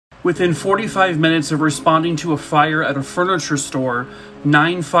Within 45 minutes of responding to a fire at a furniture store,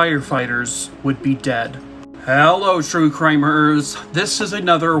 9 firefighters would be dead. Hello, true crimerers. This is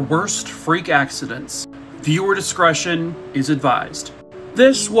another worst freak accidents. Viewer discretion is advised.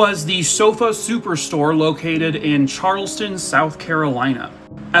 This was the Sofa Superstore located in Charleston, South Carolina.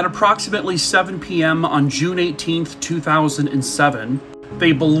 At approximately 7 p.m. on June 18th, 2007,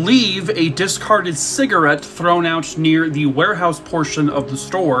 they believe a discarded cigarette thrown out near the warehouse portion of the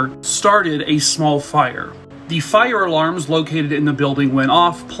store started a small fire. The fire alarms located in the building went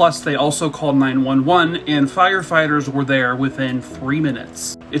off, plus they also called 911, and firefighters were there within 3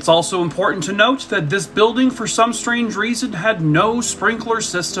 minutes. It's also important to note that this building, for some strange reason, had no sprinkler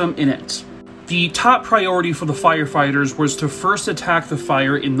system in it. The top priority for the firefighters was to first attack the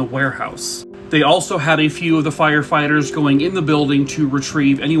fire in the warehouse. They also had a few of the firefighters going in the building to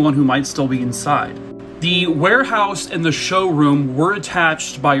retrieve anyone who might still be inside. The warehouse and the showroom were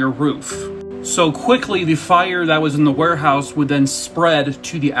attached by a roof. So quickly, the fire that was in the warehouse would then spread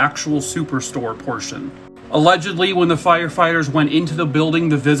to the actual superstore portion. Allegedly, when the firefighters went into the building,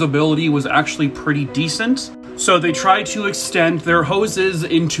 the visibility was actually pretty decent. So they tried to extend their hoses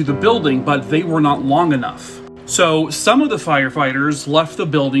into the building, but they were not long enough. So some of the firefighters left the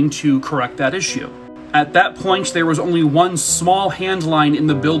building to correct that issue. At that point, there was only one small hand line in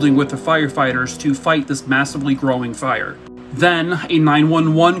the building with the firefighters to fight this massively growing fire. Then a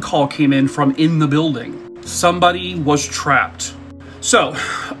 911 call came in from in the building. Somebody was trapped. So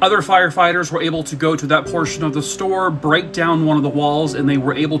other firefighters were able to go to that portion of the store, break down one of the walls, and they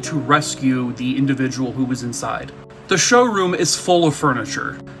were able to rescue the individual who was inside. The showroom is full of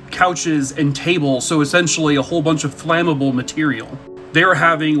furniture, couches, and tables, so essentially a whole bunch of flammable material. They were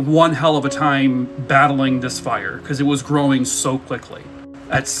having one hell of a time battling this fire because it was growing so quickly.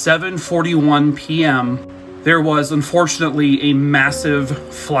 At 7:41 p.m., there was unfortunately a massive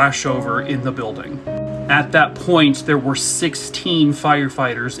flashover in the building. At that point, there were 16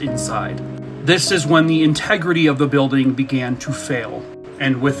 firefighters inside. This is when the integrity of the building began to fail,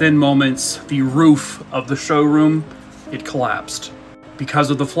 and within moments, the roof of the showroom, it collapsed.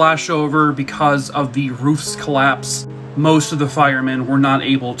 Because of the flashover, because of the roof's collapse, most of the firemen were not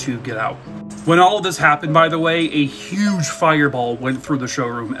able to get out. When all of this happened, by the way, a huge fireball went through the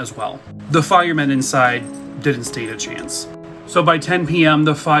showroom as well. The firemen inside didn't stand a chance. So by 10 p.m.,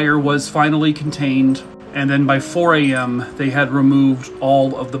 the fire was finally contained, and then by 4 a.m., they had removed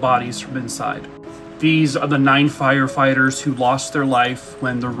all of the bodies from inside. These are the 9 firefighters who lost their life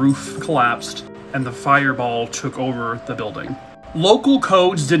when the roof collapsed and the fireball took over the building. Local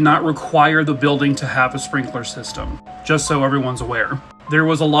codes did not require the building to have a sprinkler system, just so everyone's aware. There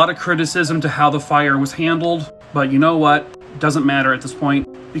was a lot of criticism to how the fire was handled, but you know what? It doesn't matter at this point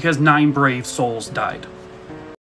because 9 brave souls died.